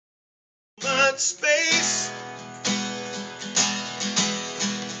much space.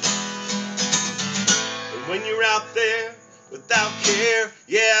 And when you're out there without care,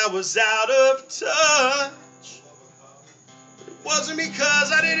 yeah, I was out of touch. It wasn't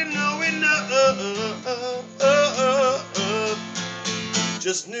because I didn't know enough,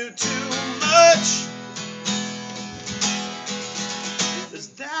 just knew too much. Does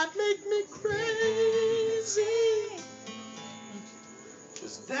that make me crazy?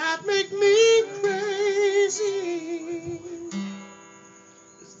 Does that make me crazy?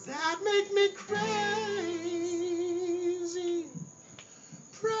 Does that make me crazy?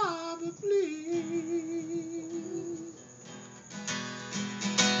 Probably.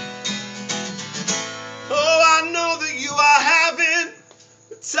 Oh, I know that you are having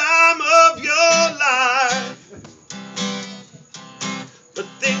the time of your life, but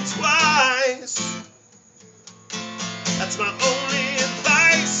think twice. That's my only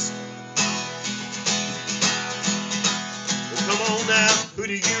advice. Well, come on now, who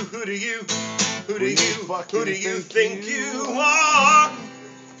do you think you are?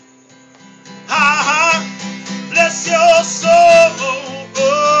 Ha ha, bless your soul.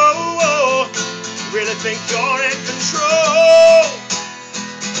 Really think you're in control?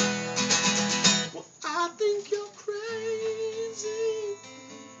 Well, I think you're crazy.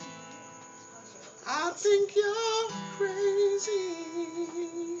 I think you're crazy.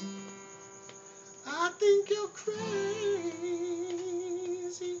 I think you're crazy,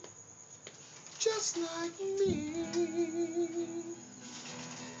 just like me.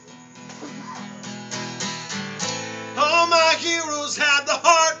 All my heroes had the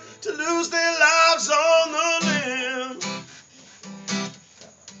heart to lose their lives on the limb.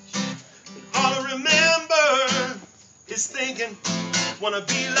 And all I remember is thinking, wanna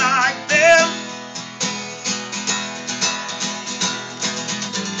be like them.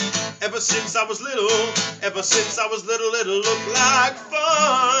 Ever since I was little, it looked like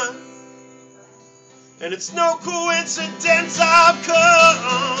fun. And it's no coincidence I've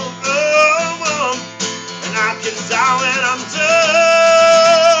come. And I can die when I'm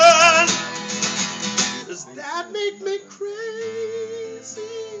done. Does that make me crazy?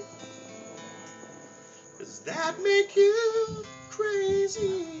 Does that make you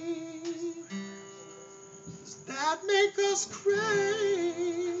crazy? Does that make us crazy?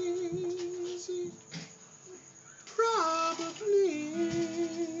 Probably.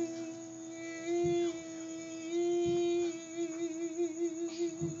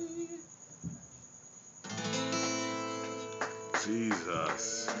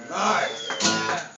 Jesus.